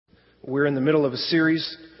We're in the middle of a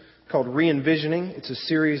series called Re-envisioning. It's a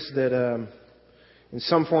series that in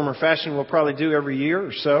some form or fashion we'll probably do every year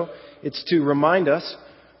or so. It's to remind us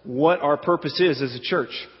what our purpose is as a church.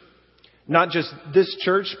 Not just this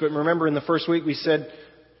church, but remember in the first week we said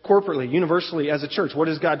corporately, universally as a church, what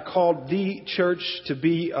has God called the church to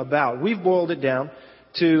be about? We've boiled it down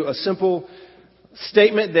to a simple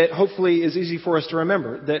statement that hopefully is easy for us to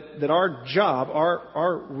remember. That our job,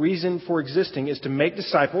 our reason for existing is to make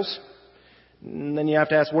disciples. And then you have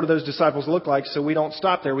to ask, what do those disciples look like? So we don't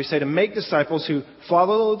stop there. We say to make disciples who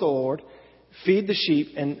follow the Lord, feed the sheep,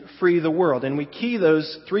 and free the world. And we key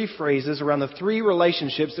those three phrases around the three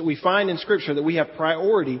relationships that we find in Scripture that we have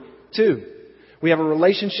priority to. We have a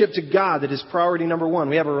relationship to God that is priority number one.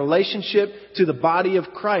 We have a relationship to the body of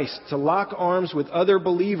Christ, to lock arms with other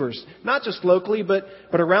believers, not just locally, but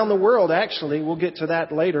around the world, actually. We'll get to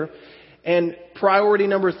that later. And priority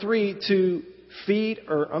number three, to free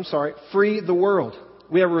the world.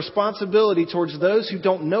 We have a responsibility towards those who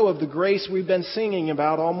don't know of the grace we've been singing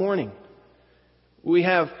about all morning. We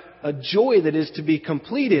have a joy that is to be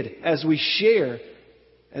completed as we share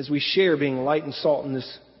being light and salt in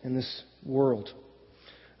this world.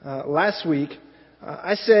 Last week,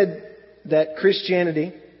 I said that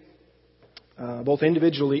Christianity, both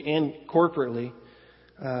individually and corporately,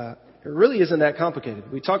 it really isn't that complicated.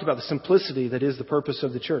 We talked about the simplicity that is the purpose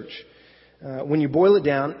of the church. When you boil it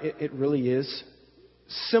down, it really is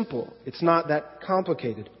simple. It's not that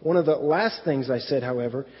complicated. One of the last things I said,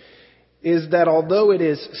 however, is that although it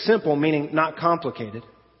is simple, meaning not complicated,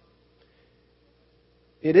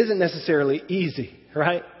 it isn't necessarily easy,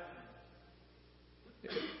 right?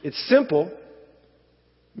 It's simple,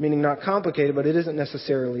 meaning not complicated, but it isn't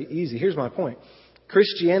necessarily easy. Here's my point.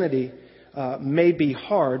 Christianity may be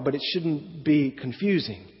hard, but it shouldn't be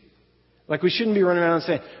confusing. Like we shouldn't be running around and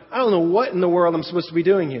saying, I don't know what in the world I'm supposed to be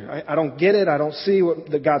doing here. I don't get it. I don't see what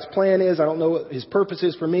God's plan is. I don't know what His purpose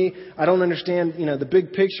is for me. I don't understand, the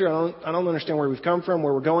big picture. I don't understand where we've come from,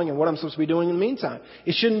 where we're going, and what I'm supposed to be doing in the meantime.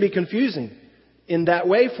 It shouldn't be confusing in that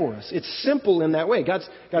way for us. It's simple in that way.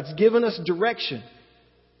 God's given us direction.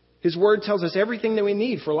 His Word tells us everything that we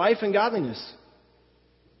need for life and godliness.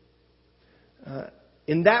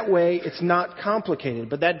 In that way, it's not complicated.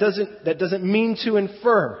 But that doesn't mean to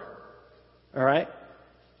infer, all right,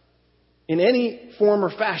 in any form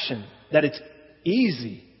or fashion that it's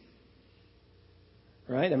easy.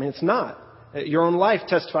 Right? I mean, it's not. Your own life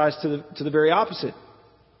testifies to the very opposite.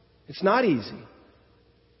 It's not easy.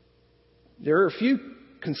 There are a few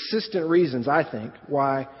consistent reasons, I think,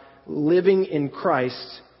 why living in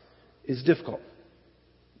Christ is difficult.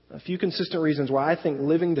 A few consistent reasons why I think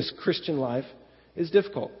living this Christian life is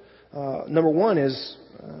difficult. Number one is,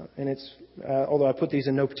 and it's, although I put these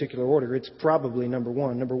in no particular order, it's probably number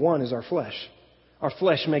one. Number one is our flesh. Our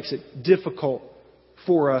flesh makes it difficult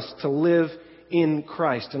for us to live in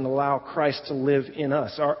Christ and allow Christ to live in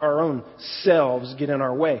us. Our own selves get in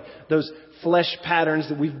our way. Those flesh patterns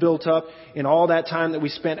that we've built up in all that time that we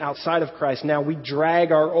spent outside of Christ, now we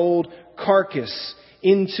drag our old carcass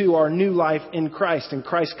into our new life in Christ. And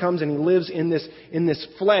Christ comes and He lives in this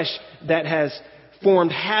flesh that has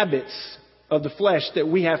formed habits of the flesh that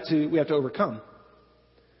we have to overcome.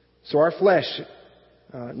 So our flesh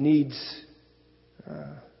needs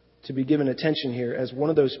to be given attention here as one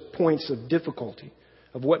of those points of difficulty,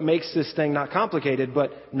 of what makes this thing not complicated,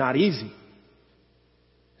 but not easy.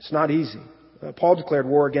 It's not easy. Paul declared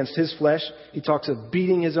war against his flesh. He talks of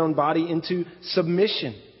beating his own body into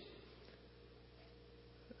submission.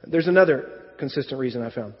 There's another consistent reason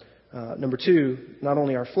I found. Number two, not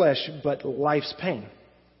only our flesh, but life's pain.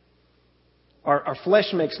 Our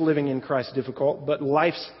flesh makes living in Christ difficult, but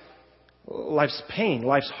life's pain,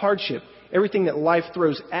 life's hardship, everything that life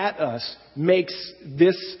throws at us makes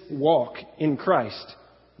this walk in Christ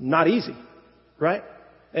not easy, right?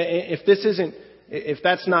 If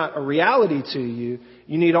that's not a reality to you,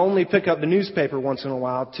 you need only pick up the newspaper once in a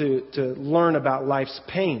while to learn about life's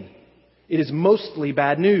pain. It is mostly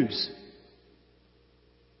bad news.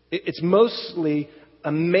 It's mostly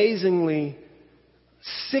amazingly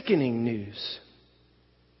sickening news.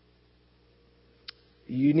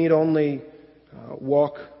 You need only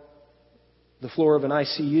walk the floor of an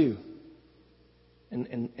ICU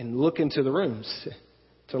and look into the rooms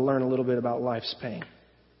to learn a little bit about life's pain.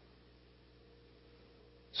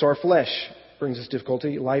 So our flesh brings us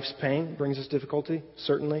difficulty. Life's pain brings us difficulty,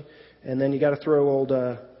 certainly. And then you got to throw old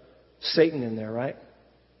Satan in there, right?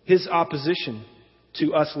 His opposition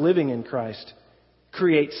to us living in Christ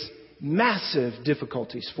creates massive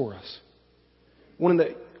difficulties for us. One of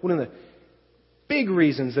the big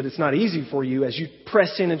reasons that it's not easy for you as you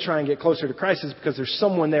press in and try and get closer to Christ is because there's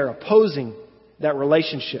someone there opposing that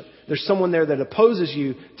relationship. There's someone there that opposes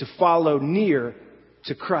you to follow near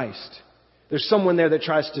to Christ. There's someone there that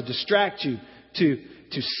tries to distract you,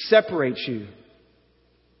 to separate you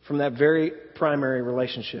from that very primary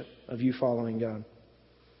relationship of you following God.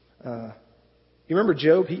 You remember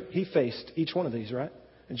Job? He faced each one of these, right?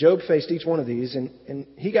 And Job faced each one of these, and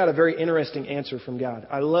he got a very interesting answer from God.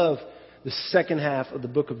 I love the second half of the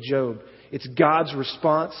book of Job. It's God's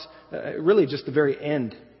response, really just the very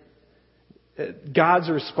end. God's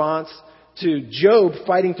response to Job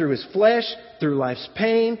fighting through his flesh, through life's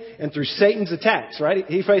pain, and through Satan's attacks, right?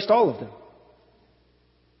 He faced all of them.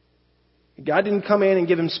 God didn't come in and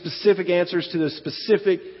give him specific answers to the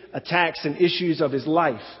specific attacks and issues of his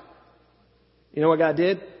life. You know what God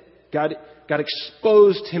did? God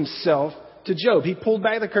exposed himself to Job. He pulled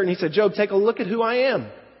back the curtain. He said, Job, take a look at who I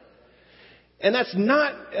am. And that's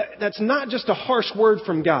not just a harsh word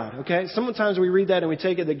from God, okay? Sometimes we read that and we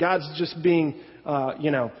take it that God's just being,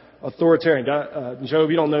 authoritarian. God,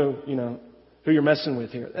 Job, you don't know, who you're messing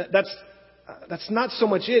with here. That's not so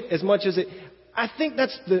much it as much as it. I think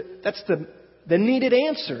that's the needed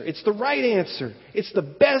answer. It's the right answer. It's the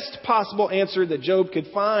best possible answer that Job could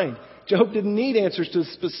find. Job didn't need answers to the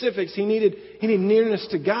specifics. He needed nearness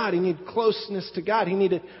to God. He needed closeness to God. He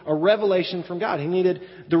needed a revelation from God. He needed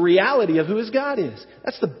the reality of who his God is.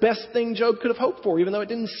 That's the best thing Job could have hoped for, even though it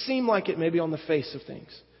didn't seem like it maybe on the face of things.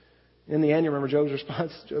 In the end, you remember Job's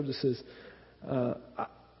response? Job just says,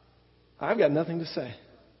 I've got nothing to say.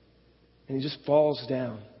 And he just falls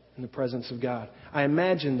down in the presence of God. I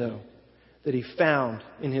imagine, though, that he found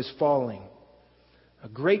in his falling a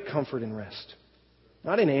great comfort and rest.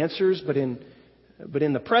 Not in answers, but in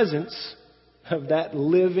the presence of that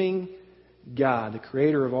living God, the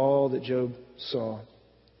creator of all that Job saw.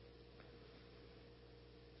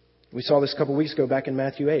 We saw this a couple weeks ago back in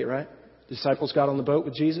Matthew 8, right? The disciples got on the boat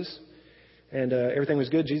with Jesus, and everything was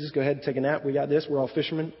good. Jesus, go ahead and take a nap. We got this. We're all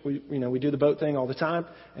fishermen. We do the boat thing all the time,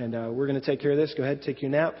 and we're going to take care of this. Go ahead, take your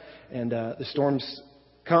nap. And the storms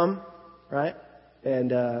come, right?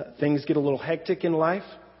 And things get a little hectic in life.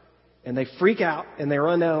 And they freak out and they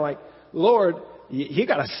run down like, Lord, you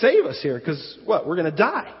got to save us here because what? We're going to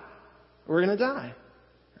die. We're going to die.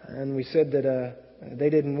 And we said that they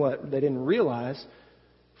didn't what? They didn't realize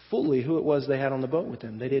fully who it was they had on the boat with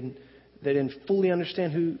them. They didn't fully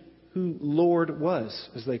understand who Lord was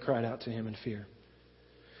as they cried out to him in fear.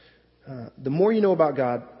 The more you know about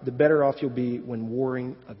God, the better off you'll be when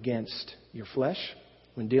warring against your flesh,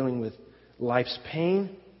 when dealing with life's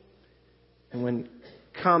pain, and when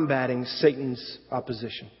combating Satan's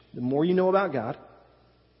opposition. The more you know about God,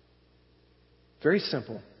 very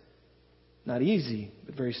simple, not easy,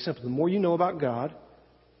 but very simple. The more you know about God,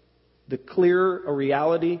 the clearer a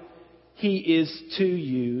reality He is to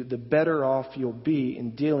you, the better off you'll be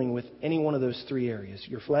in dealing with any one of those three areas.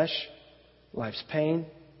 Your flesh, life's pain,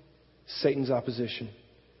 Satan's opposition.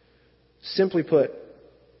 Simply put,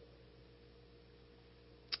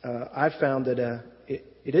 I've found that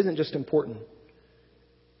it isn't just important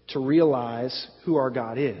to realize who our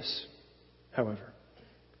God is, however.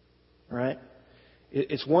 Right?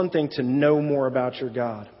 It's one thing to know more about your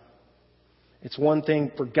God. It's one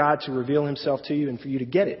thing for God to reveal Himself to you and for you to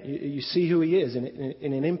get it. You see who He is and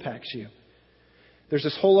it impacts you. There's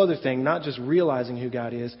this whole other thing, not just realizing who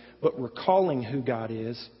God is, but recalling who God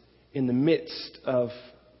is in the midst of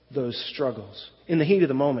those struggles. In the heat of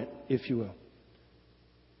the moment, if you will.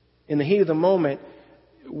 In the heat of the moment,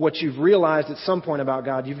 what you've realized at some point about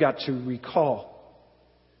God, you've got to recall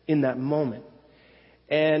in that moment.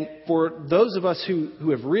 And for those of us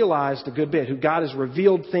who have realized a good bit, who God has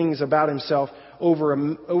revealed things about Himself over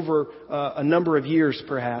a number of years,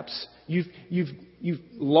 perhaps, you've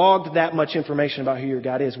logged that much information about who your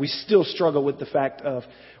God is. We still struggle with the fact of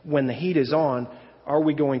when the heat is on, are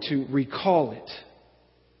we going to recall it?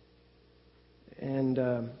 And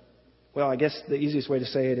I guess the easiest way to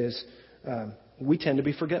say it is we tend to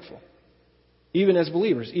be forgetful. Even as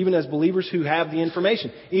believers who have the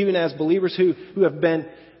information, even as believers who have been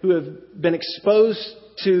exposed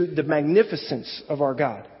to the magnificence of our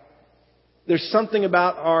God. There's something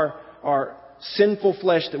about our sinful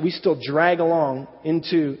flesh that we still drag along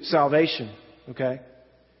into salvation, okay,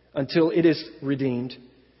 until it is redeemed,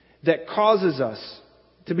 that causes us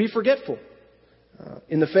to be forgetful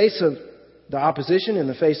in the face of the opposition, in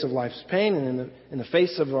the face of life's pain, and in the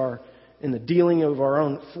face of in the dealing of our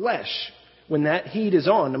own flesh. When that heat is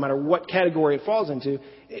on, no matter what category it falls into,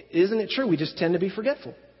 isn't it true? We just tend to be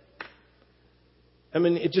forgetful. I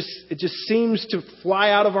mean, it just seems to fly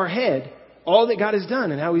out of our head all that God has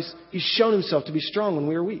done and how He's shown Himself to be strong when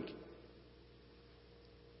we are weak.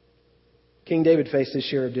 King David faced his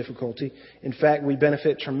share of difficulty. In fact, we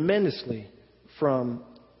benefit tremendously from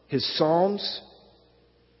his Psalms,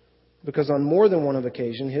 because on more than one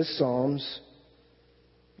occasion, his Psalms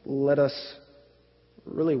let us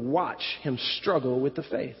really watch him struggle with the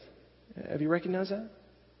faith. Have you recognized that?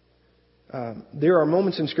 There are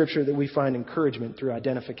moments in Scripture that we find encouragement through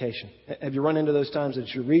identification. Have you run into those times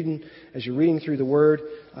as you're reading through the Word,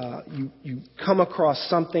 you come across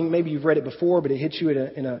something, maybe you've read it before, but it hits you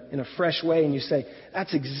in a fresh way, and you say,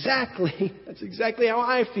 that's exactly how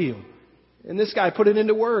I feel. And this guy put it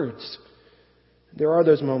into words. There are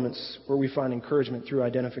those moments where we find encouragement through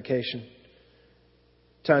identification.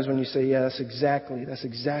 Times when you say, yeah, that's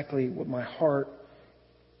exactly what my heart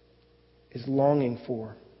is longing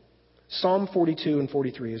for. Psalm 42 and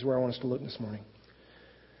 43 is where I want us to look this morning.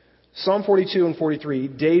 Psalm 42 and 43,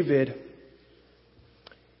 David,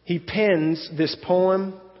 he pens this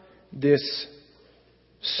poem, this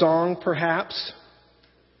song perhaps.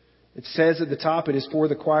 It says at the top, it is for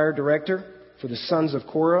the choir director, for the sons of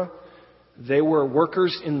Korah. They were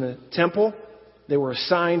workers in the temple. They were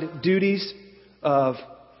assigned duties of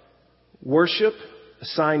worship,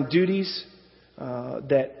 assigned duties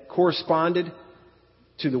that corresponded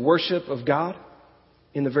to the worship of God,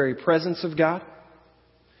 in the very presence of God.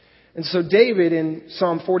 And so David, in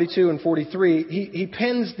Psalm 42 and 43, he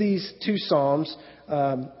pens these two psalms.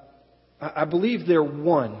 I believe they're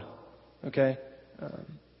one. Okay?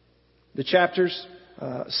 The chapters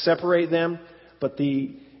separate them, but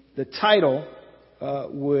the title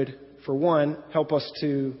would, for one, help us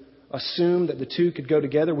to assume that the two could go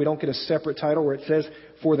together. We don't get a separate title where it says,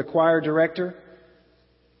 for the choir director,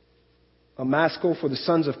 a maskil for the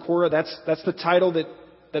sons of Korah. That's the title that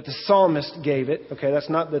the psalmist gave it. Okay, that's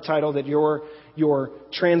not the title that your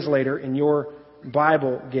translator in your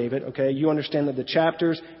Bible gave it. Okay, you understand that the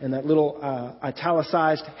chapters and that little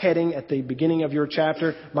italicized heading at the beginning of your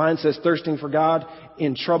chapter, mine says thirsting for God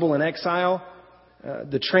in trouble and exile.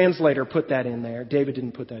 The translator put that in there. David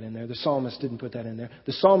didn't put that in there. The psalmist didn't put that in there.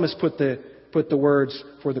 The psalmist put the words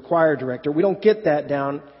for the choir director. We don't get that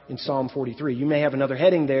down in Psalm 43. You may have another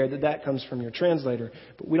heading there that comes from your translator,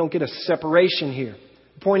 but we don't get a separation here.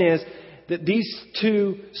 The point is that these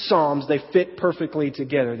two psalms, they fit perfectly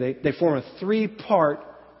together. They form a three-part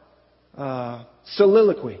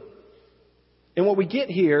soliloquy. And what we get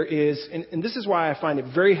here is, and this is why I find it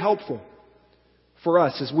very helpful for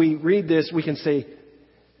us as we read this, we can say,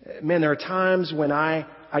 man, there are times when I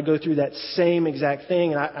go through that same exact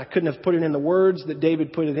thing, and I couldn't have put it in the words that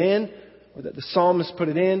David put it in, or that the psalmist put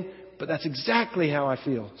it in, but that's exactly how I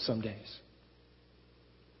feel some days.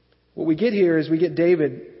 What we get here is we get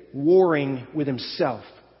David warring with himself.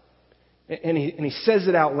 And he says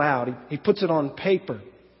it out loud. He puts it on paper.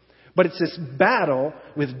 But it's this battle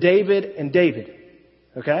with David and David.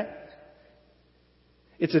 Okay?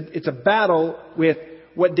 It's a battle with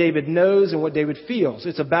what David knows and what David feels.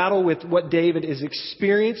 It's a battle with what David is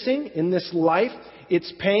experiencing in this life.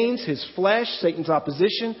 Its pains, his flesh, Satan's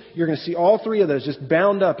opposition. You're going to see all three of those just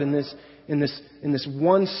bound up in this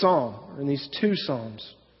one psalm, or in these two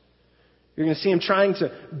psalms. You're going to see him trying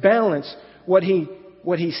to balance what he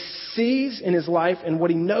sees in his life and what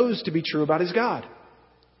he knows to be true about his God.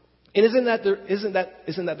 And isn't that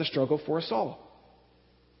the struggle for us all?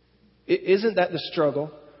 Isn't that the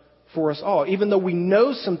struggle for us all? Even though we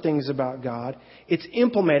know some things about God, it's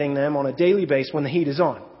implementing them on a daily basis when the heat is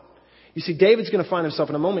on. You see, David's going to find himself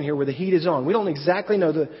in a moment here where the heat is on. We don't exactly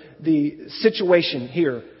know the situation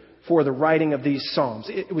here for the writing of these Psalms.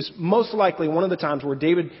 It was most likely one of the times where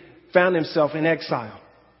David found himself in exile.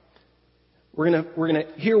 We're going to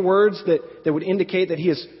hear words that would indicate that he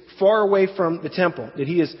is far away from the temple, that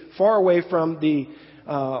he is far away from the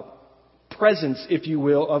presence, if you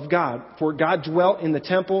will, of God. For God dwelt in the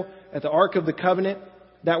temple at the Ark of the Covenant.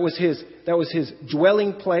 That was his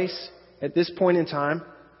dwelling place at this point in time,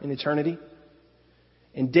 in eternity.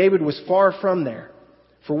 And David was far from there.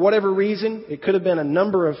 For whatever reason, it could have been a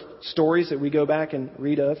number of stories that we go back and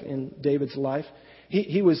read of in David's life.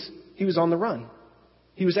 He was on the run.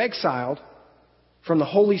 He was exiled from the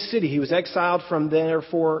holy city. He was exiled from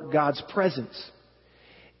therefore God's presence.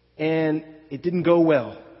 And it didn't go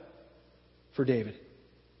well for David.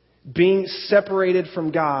 Being separated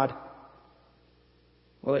from God,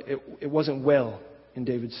 well, it wasn't well in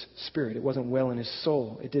David's spirit. It wasn't well in his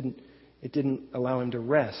soul. It didn't allow him to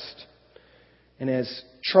rest. And as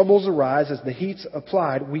troubles arise, as the heat's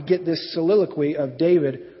applied, we get this soliloquy of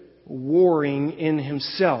David warring in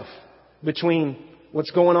himself between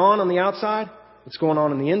what's going on the outside, what's going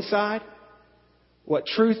on the inside, what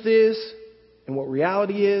truth is, and what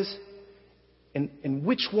reality is, and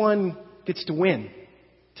which one gets to win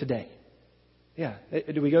today. Yeah.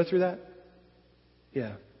 Did we go through that?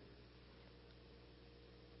 Yeah.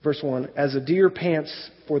 Verse 1, as a deer pants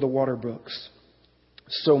for the water brooks,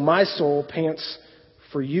 so my soul pants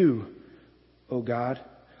for you, O God.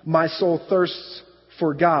 My soul thirsts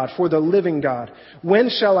for God, for the living God. When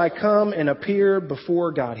shall I come and appear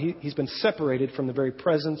before God? He's been separated from the very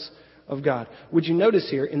presence of God. Would you notice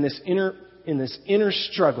here in this inner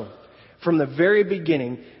struggle, from the very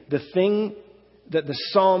beginning, the thing that the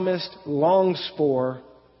psalmist longs for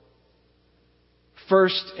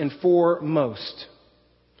first and foremost.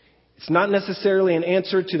 It's not necessarily an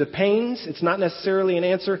answer to the pains. It's not necessarily an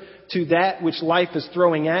answer to that which life is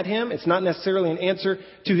throwing at him. It's not necessarily an answer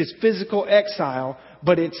to his physical exile,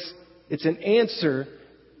 but it's an answer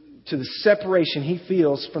to the separation he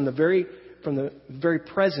feels from the very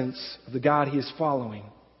presence of the God he is following.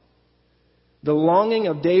 The longing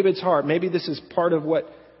of David's heart, maybe this is part of what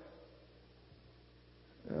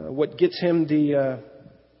gets him the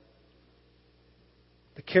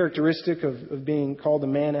characteristic of being called a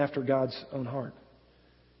man after God's own heart.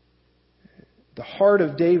 The heart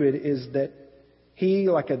of David is that he,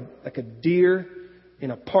 like a deer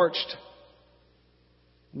in a parched,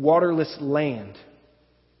 waterless land,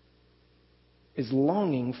 is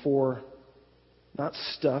longing for not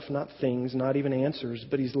stuff, not things, not even answers,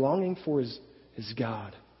 but he's longing for his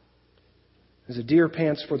God. As a deer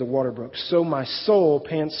pants for the water brook, so my soul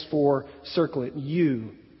pants for, circle it,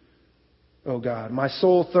 you, O God. My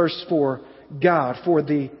soul thirsts for God, for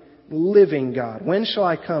the living God. When shall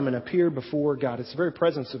I come and appear before God? It's the very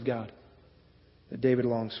presence of God that David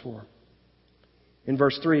longs for. In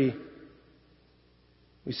verse 3,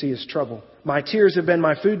 we see his trouble. My tears have been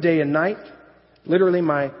my food day and night. Literally,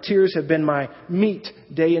 my tears have been my meat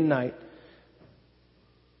day and night.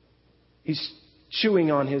 He's chewing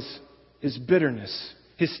on his bitterness.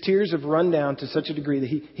 His tears have run down to such a degree that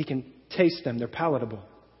he can taste them. They're palatable.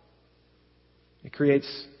 It creates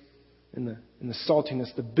in the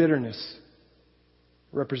saltiness, the bitterness.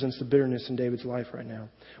 Represents the bitterness in David's life right now.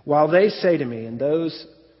 While they say to me, and those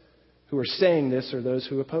who are saying this are those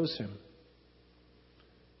who oppose him.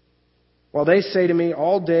 While they say to me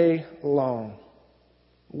all day long,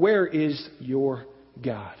 where is your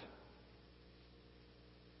God?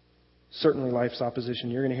 Certainly life's opposition.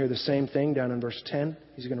 You're going to hear the same thing down in verse 10.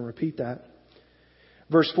 He's going to repeat that.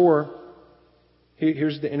 Verse 4,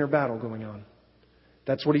 here's the inner battle going on.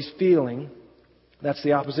 That's what he's feeling. That's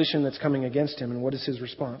the opposition that's coming against him. And what is his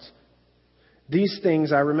response? These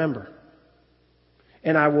things I remember,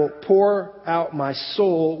 and I will pour out my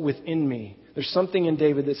soul within me. There's something in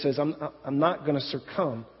David that says, I'm not going to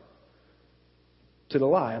succumb to the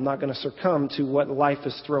lie. I'm not going to succumb to what life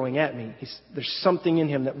is throwing at me. There's something in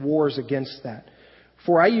him that wars against that.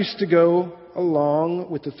 For I used to go along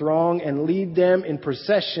with the throng and lead them in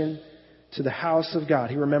procession to the house of God.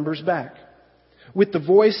 He remembers back. With the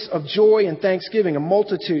voice of joy and thanksgiving, a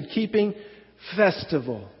multitude keeping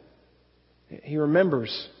festival. He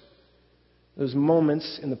remembers those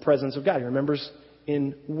moments in the presence of God. He remembers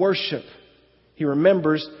in worship. He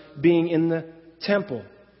remembers being in the temple.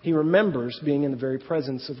 He remembers being in the very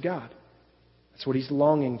presence of God. That's what he's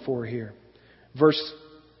longing for here. Verse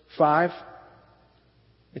 5,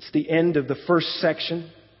 it's the end of the first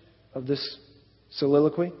section of this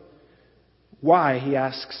soliloquy. Why, he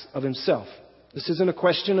asks of himself. This isn't a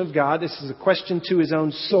question of God. This is a question to his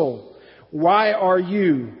own soul. Why are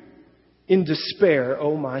you in despair,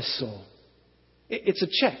 O my soul? It's a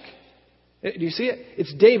check. Do you see it?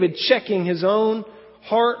 It's David checking his own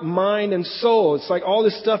heart, mind, and soul. It's like all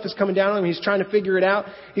this stuff is coming down on him. He's trying to figure it out.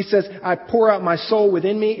 He says, I pour out my soul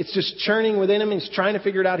within me. It's just churning within him. He's trying to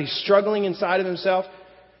figure it out. He's struggling inside of himself,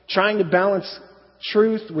 trying to balance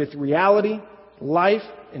truth with reality, life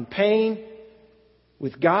and pain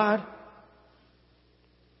with God.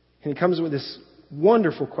 And he comes with this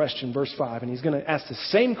wonderful question, verse 5, and he's going to ask the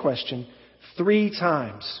same question 3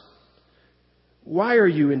 times. Why are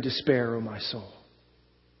you in despair, O my soul?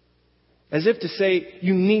 As if to say,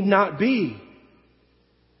 you need not be.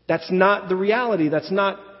 That's not the reality. That's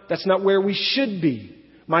not where we should be.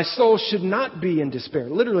 My soul should not be in despair.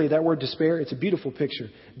 Literally, that word despair, it's a beautiful picture.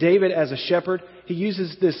 David, as a shepherd, he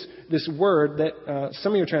uses this word that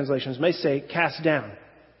some of your translations may say cast down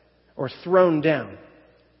or thrown down.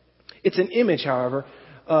 It's an image, however,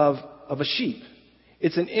 of a sheep.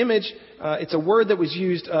 It's an image, it's a word that was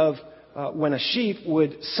used of when a sheep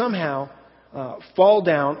would somehow fall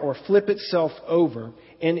down or flip itself over,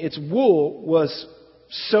 and its wool was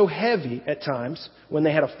so heavy at times when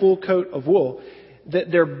they had a full coat of wool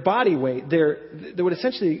their body weight, they would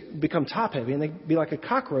essentially become top heavy, and they'd be like a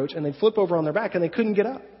cockroach, and they'd flip over on their back, and they couldn't get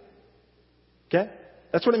up. Okay?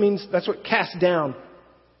 That's what it means. That's what cast down.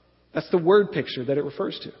 That's the word picture that it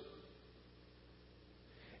refers to.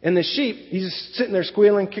 And the sheep, he's just sitting there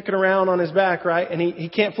squealing, kicking around on his back, right? And he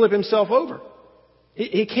can't flip himself over.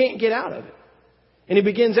 He can't get out of it. And he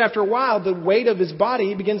begins, after a while, the weight of his body,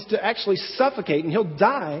 he begins to actually suffocate, and he'll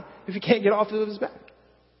die if he can't get off of his back.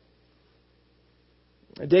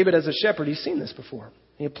 David, as a shepherd, he's seen this before.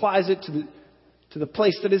 He applies it to the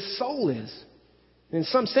place that his soul is. And in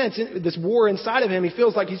some sense, this war inside of him, he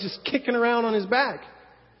feels like he's just kicking around on his back.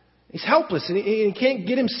 He's helpless, and he can't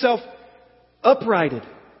get himself uprighted.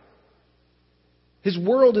 His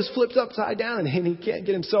world is flipped upside down, and he can't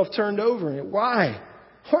get himself turned over. And why?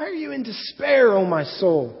 Why are you in despair, O my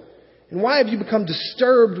soul? And why have you become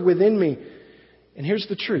disturbed within me? And here's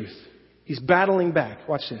the truth. He's battling back.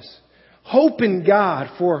 Watch this. Hope in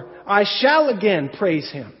God, for I shall again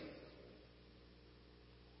praise Him.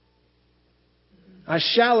 I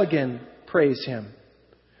shall again praise Him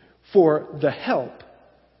for the help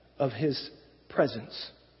of His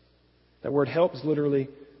presence. That word help is literally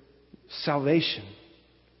salvation.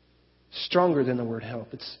 Stronger than the word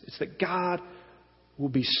help. It's that God will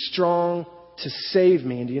be strong to save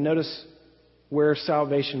me. And do you notice where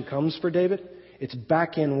salvation comes for David? It's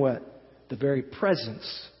back in what? The very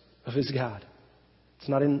presence of his God. It's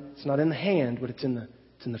not in the hand, but it's in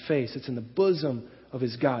the face. It's in the bosom of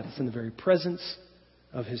his God. It's in the very presence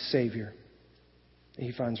of his Savior. And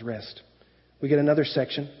he finds rest. We get another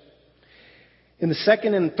section. In the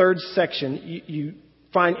second and third section, you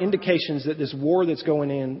find indications that this war that's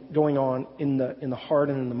going on in the heart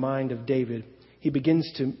and in the mind of David, he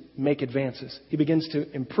begins to make advances. He begins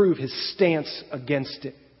to improve his stance against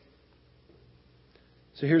it.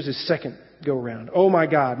 So here's his second go around. Oh my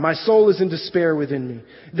God, my soul is in despair within me.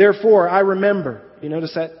 Therefore, I remember. You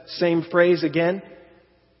notice that same phrase again?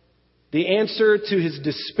 The answer to his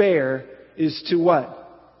despair is to what?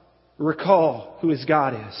 Recall who his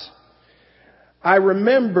God is. I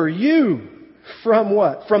remember you from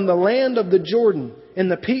what? From the land of the Jordan and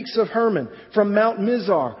the peaks of Hermon, from Mount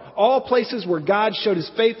Mizar, all places where God showed His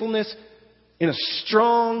faithfulness in a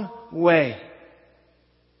strong way.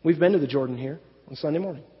 We've been to the Jordan here on Sunday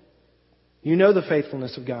morning. You know the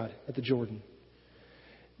faithfulness of God at the Jordan.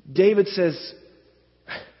 David says,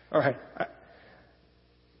 all right,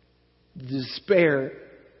 despair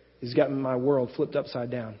has gotten my world flipped upside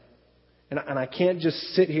down. And I can't just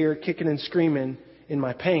sit here kicking and screaming in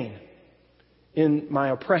my pain, in my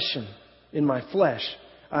oppression, in my flesh.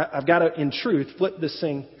 I've got to, in truth, flip this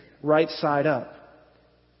thing right side up.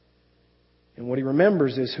 And what he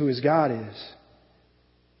remembers is who his God is.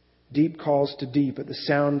 Deep calls to deep at the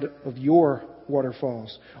sound of your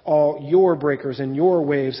waterfalls. All your breakers and your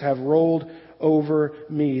waves have rolled over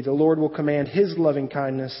me. The Lord will command His loving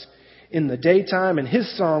kindness in the daytime, and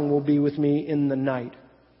His song will be with me in the night.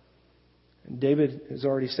 And David has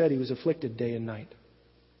already said he was afflicted day and night.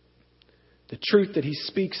 The truth that he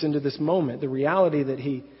speaks into this moment, the reality that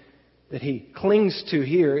he clings to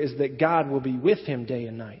here is that God will be with him day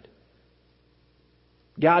and night.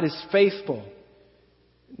 God is faithful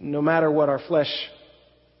no matter what our flesh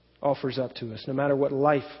offers up to us, no matter what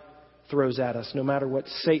life throws at us, no matter what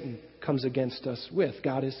Satan comes against us with.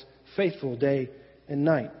 God is faithful day and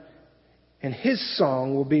night. And His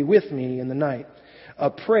song will be with me in the night, a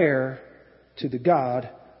prayer to the God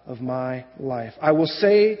of my life. I will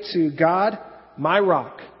say to God, my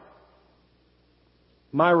rock.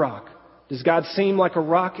 My rock. Does God seem like a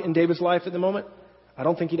rock in David's life at the moment? I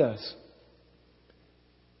don't think He does.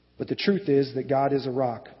 But the truth is that God is a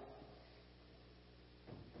rock.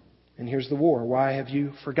 And here's the war. Why have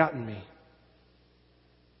you forgotten me?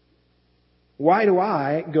 Why do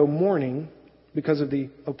I go mourning because of the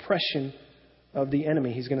oppression of the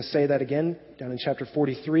enemy? He's going to say that again down in chapter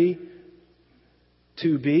 43,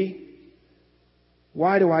 2b.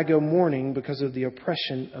 Why do I go mourning because of the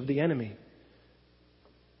oppression of the enemy?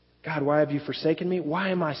 God, why have you forsaken me? Why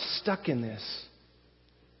am I stuck in this?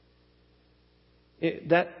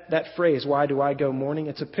 That phrase, why do I go mourning?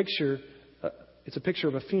 It's a picture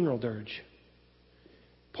of a funeral dirge.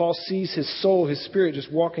 Paul sees his soul, his spirit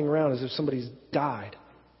just walking around as if somebody's died.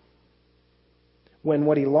 When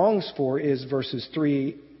what he longs for is verses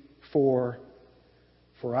 3, 4,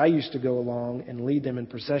 for I used to go along and lead them in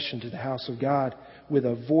procession to the house of God with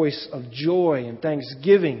a voice of joy and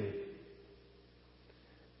thanksgiving.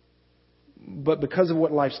 But because of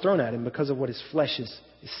what life's thrown at him, because of what his flesh is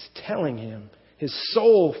telling him, his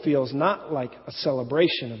soul feels not like a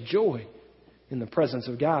celebration of joy in the presence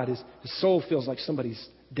of God. His soul feels like somebody's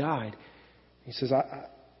died. He says,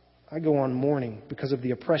 I go on mourning because of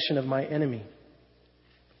the oppression of my enemy.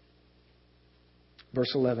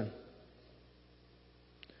 Verse 11.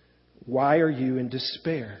 Why are you in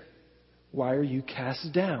despair? Why are you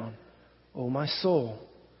cast down, O my soul?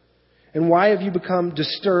 And why have you become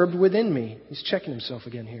disturbed within me? He's checking himself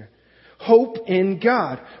again here. Hope in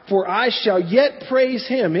God, for I shall yet praise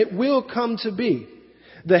Him. It will come to be.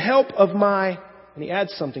 The help of my, and he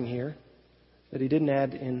adds something here that he didn't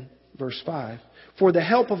add in verse 5. For the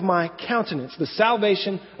help of my countenance, the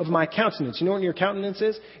salvation of my countenance. You know what your countenance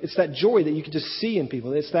is? It's that joy that you can just see in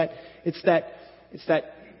people. It's that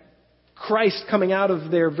Christ coming out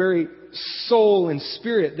of their very soul and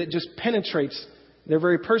spirit that just penetrates their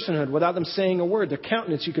very personhood without them saying a word. Their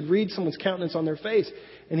countenance, you could read someone's countenance on their face.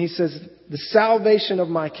 And he says, the salvation of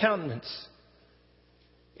my countenance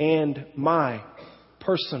and my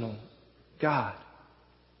personal God.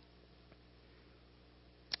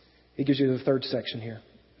 He gives you the third section here.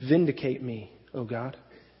 Vindicate me, O God.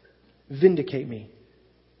 Vindicate me.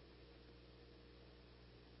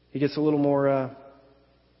 He gets a little more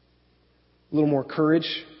courage.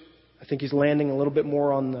 I think he's landing a little bit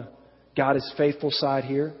more on the God is faithful side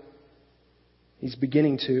here. He's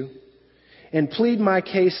beginning to. And plead my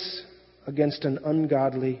case against an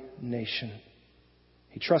ungodly nation.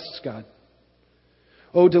 He trusts God.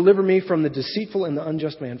 Oh, deliver me from the deceitful and the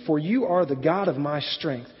unjust man, for you are the God of my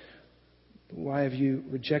strength. Why have you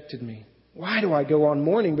rejected me? Why do I go on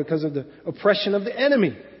mourning because of the oppression of the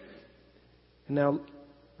enemy? And now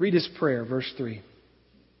read his prayer, verse 3.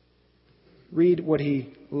 Read what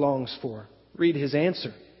he longs for. Read his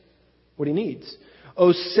answer, what he needs.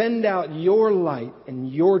 Oh, send out your light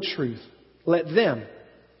and your truth. Let them,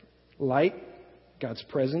 light, God's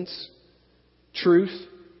presence, truth,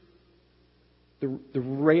 the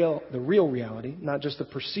real reality, not just the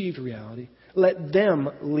perceived reality. Let them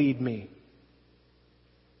lead me.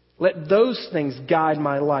 Let those things guide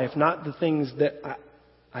my life, not the things that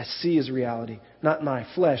I see as reality, not my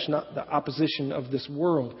flesh, not the opposition of this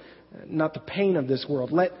world, not the pain of this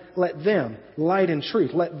world. Let them, light and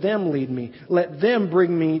truth, let them lead me. Let them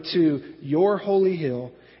bring me to your holy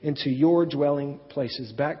hill, into your dwelling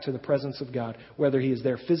places, back to the presence of God, whether He is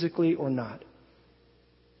there physically or not.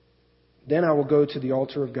 Then I will go to the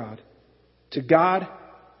altar of God. To God,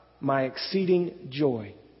 my exceeding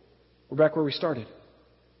joy. We're back where we started.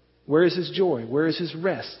 Where is His joy? Where is His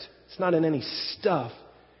rest? It's not in any stuff.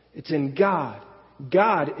 It's in God.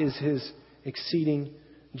 God is His exceeding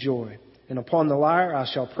joy. And upon the lyre I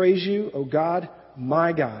shall praise you, O God,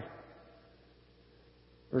 my God.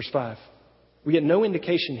 Verse 5. We get no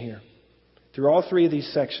indication here, through all three of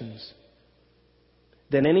these sections,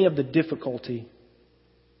 that any of the difficulty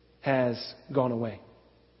has gone away.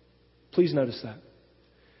 Please notice that.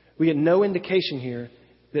 We get no indication here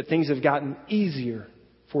that things have gotten easier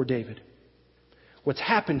for David. What's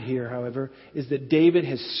happened here, however, is that David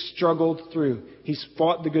has struggled through. He's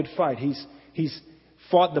fought the good fight. He's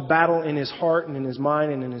fought the battle in his heart and in his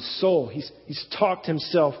mind and in his soul. He's talked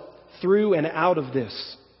himself through and out of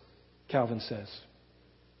this, Calvin says.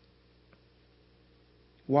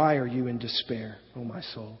 Why are you in despair, O my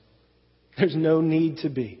soul? There's no need to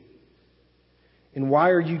be. And why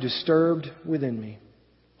are you disturbed within me?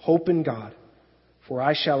 Hope in God, for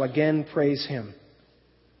I shall again praise Him,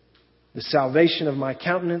 the salvation of my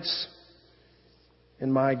countenance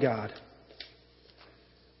and my God.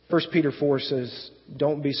 1 Peter 4 says,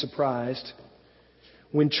 don't be surprised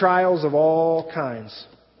when trials of all kinds,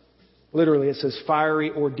 literally it says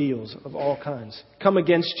fiery ordeals of all kinds, come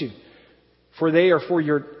against you, for they are for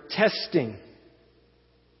your testing.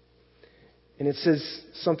 And it says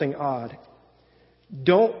something odd.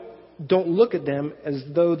 Don't look at them as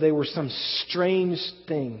though they were some strange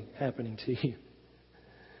thing happening to you.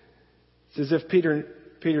 It's as if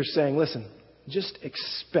Peter's saying, listen, just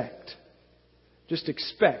expect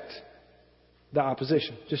the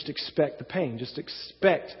opposition. Just expect the pain. Just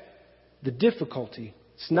expect the difficulty.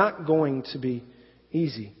 It's not going to be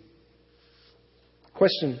easy.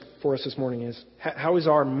 Question for us this morning is, how is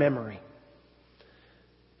our memory?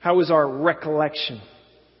 How is our recollection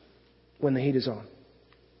when the heat is on?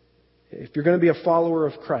 If you're going to be a follower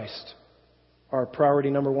of Christ, our priority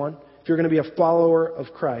number one, if you're going to be a follower of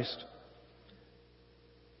Christ,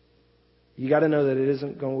 you got to know that it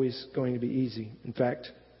isn't always going to be easy. In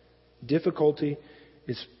fact, difficulty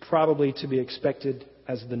is probably to be expected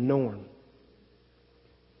as the norm.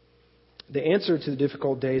 The answer to the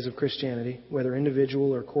difficult days of Christianity, whether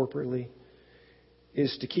individual or corporately,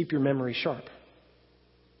 is to keep your memory sharp.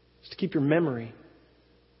 It's to keep your memory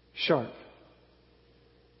sharp.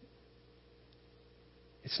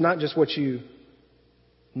 It's not just what you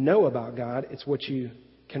know about God. It's what you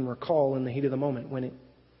can recall in the heat of the moment when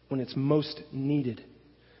it's most needed.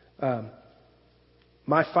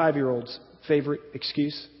 My 5-year-old's favorite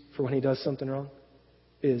excuse for when he does something wrong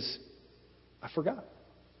is, I forgot.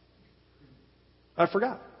 I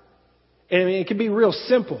forgot. And I mean, it can be real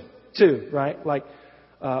simple too, right? Like,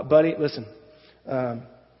 buddy, listen,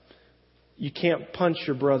 you can't punch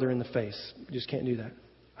your brother in the face. You just can't do that.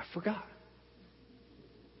 I forgot.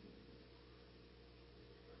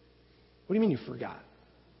 What do you mean you forgot?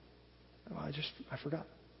 Oh, I forgot.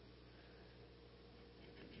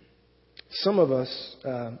 Some of us,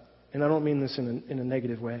 and I don't mean this in a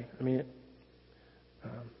negative way. I mean it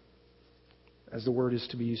as the word is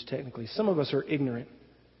to be used technically. Some of us are ignorant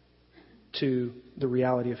to the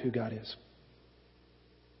reality of who God is.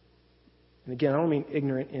 And again, I don't mean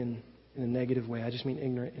ignorant in a negative way. I just mean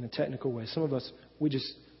ignorant in a technical way. Some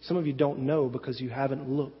of you don't know because you haven't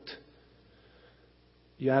looked.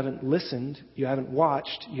 You haven't listened. You haven't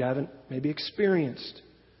watched. You haven't maybe experienced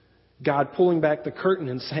God pulling back the curtain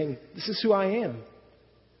and saying, this is who I am.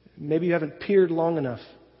 Maybe you haven't peered long enough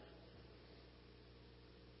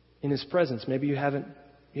in His presence. Maybe you haven't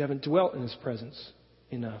dwelt in His presence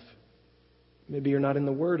enough. Maybe you're not in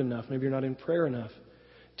the Word enough. Maybe you're not in prayer enough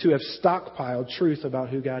to have stockpiled truth about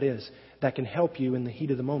who God is that can help you in the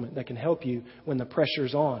heat of the moment, that can help you when the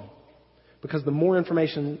pressure's on. Because the more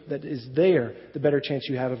information that is there, the better chance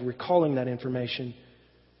you have of recalling that information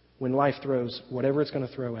when life throws whatever it's going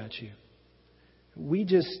to throw at you.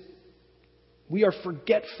 We are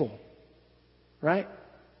forgetful, right?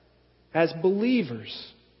 As believers,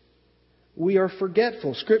 we are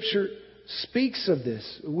forgetful. Scripture speaks of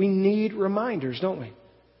this. We need reminders, don't we?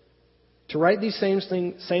 To write these same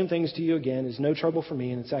things to you again is no trouble for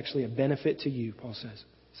me, and it's actually a benefit to you, Paul says.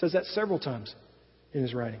 He says that several times in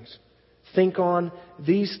his writings. Think on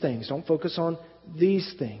these things. Don't focus on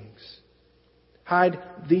these things. Hide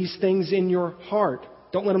these things in your heart.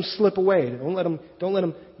 Don't let them slip away. Don't let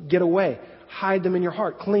them get away. Hide them in your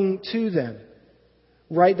heart. Cling to them.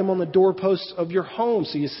 Write them on the doorposts of your home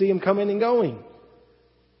so you see them coming and going.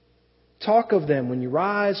 Talk of them when you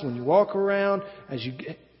rise, when you walk around,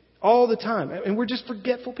 all the time. And we're just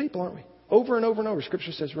forgetful people, aren't we? Over and over and over.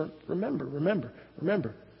 Scripture says, remember, remember,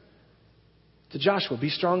 remember. To Joshua, be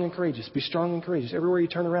strong and courageous. Be strong and courageous. Everywhere you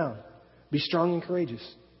turn around, be strong and courageous.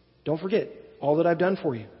 Don't forget all that I've done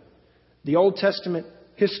for you. The Old Testament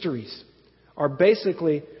histories are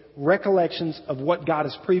basically recollections of what God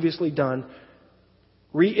has previously done,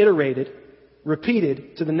 reiterated,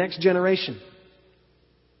 repeated to the next generation.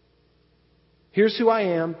 Here's who I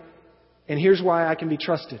am, and here's why I can be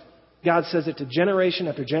trusted. God says it to generation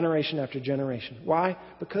after generation after generation. Why?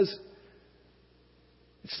 Because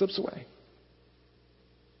it slips away.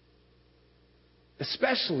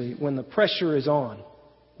 Especially when the pressure is on.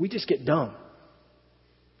 We just get dumb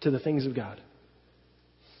to the things of God.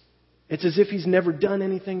 It's as if He's never done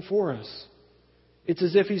anything for us. It's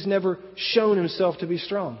as if He's never shown Himself to be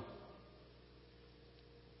strong.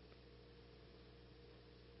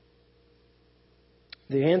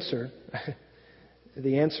 The answer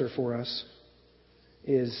for us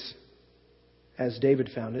is, as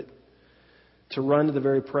David found it, to run to the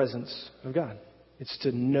very presence of God. It's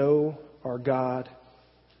to know our God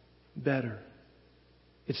better.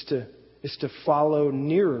 It's to follow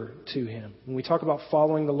nearer to Him. When we talk about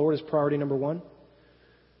following the Lord as priority number one,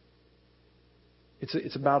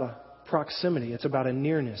 it's about a proximity. It's about a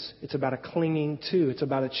nearness. It's about a clinging to. It's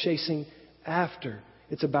about a chasing after.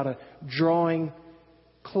 It's about a drawing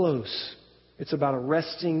close. It's about a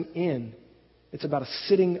resting in. It's about a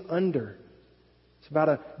sitting under. It's about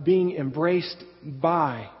a being embraced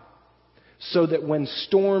by. So that when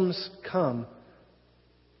storms come,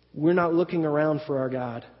 we're not looking around for our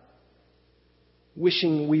God,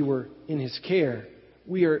 wishing we were in His care.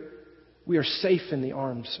 We are safe in the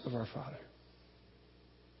arms of our Father.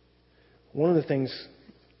 One of the things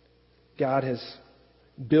God has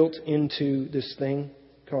built into this thing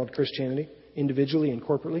called Christianity, individually and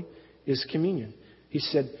corporately, is communion. He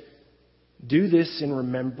said, do this in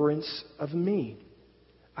remembrance of me.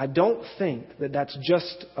 I don't think that that's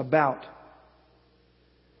just about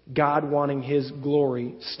God wanting His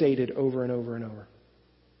glory stated over and over and over.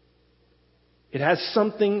 It has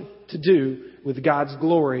something to do with God's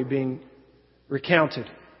glory being recounted.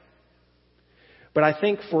 But I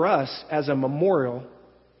think for us, as a memorial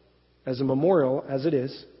as it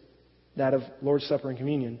is, that of Lord's Supper and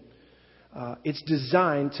Communion, it's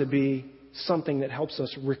designed to be something that helps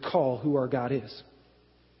us recall who our God is.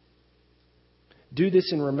 Do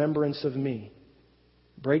this in remembrance of me.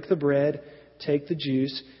 Break the bread, take the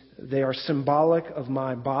juice. They are symbolic of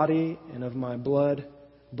my body and of my blood,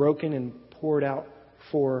 broken and poured out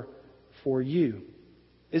for you.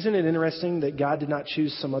 Isn't it interesting that God did not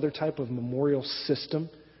choose some other type of memorial system,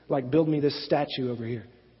 like build me this statue over here?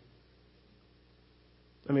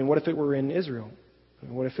 I mean, what if it were in Israel?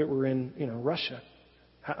 What if it were in, Russia?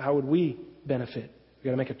 How would we benefit? We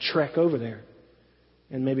got to make a trek over there,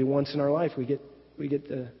 and maybe once in our life we get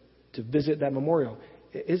to visit that memorial.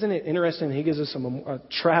 Isn't it interesting that He gives us a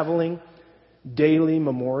traveling daily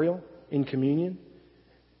memorial in communion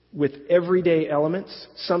with everyday elements,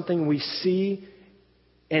 something we see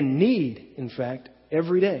and need, in fact,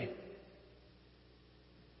 every day.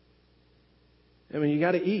 I mean, you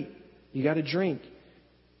got to eat, you got to drink.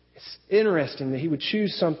 It's interesting that He would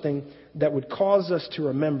choose something that would cause us to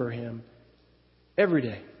remember Him every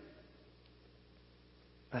day.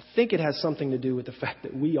 I think it has something to do with the fact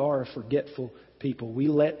that we are a forgetful people. We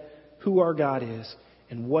let who our God is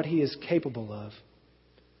and what He is capable of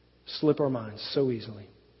slip our minds so easily.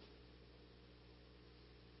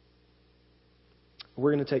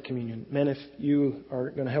 We're going to take communion. Men, if you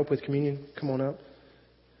are going to help with communion, come on up.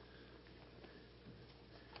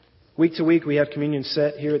 Week to week, we have communion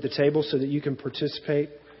set here at the table so that you can participate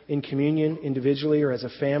in communion individually or as a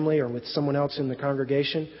family or with someone else in the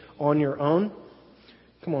congregation on your own.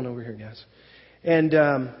 Come on over here, guys. And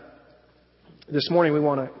this morning we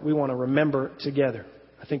want to remember together.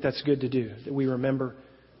 I think that's good to do, that we remember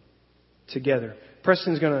together.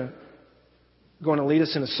 Preston's going to lead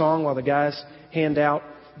us in a song while the guys hand out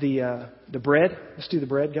the bread. Let's do the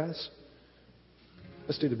bread, guys.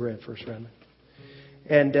 Let's do the bread first, Radman.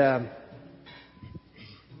 And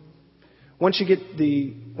once you get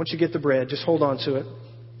the bread, just hold on to it,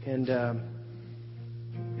 and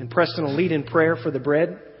Preston will lead in prayer for the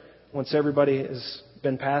bread once everybody has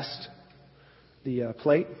been passed the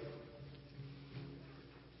plate.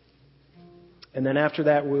 And then after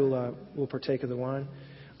that, we'll partake of the wine.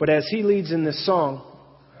 But as he leads in this song,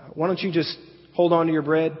 why don't you just hold on to your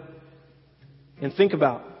bread and think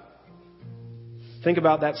about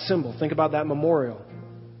that symbol. Think about that memorial.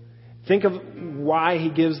 Think of why He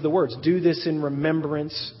gives the words. Do this in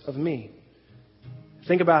remembrance of me.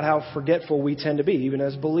 Think about how forgetful we tend to be, even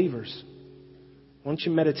as believers. Why don't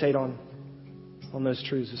you meditate on those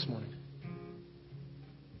truths this morning?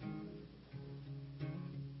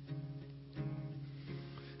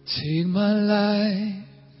 Take my life,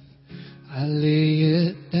 I lay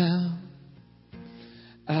it down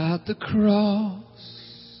at the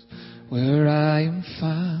cross where I am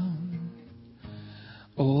found.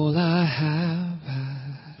 All I have,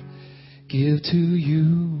 I give to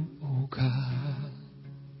you, oh God.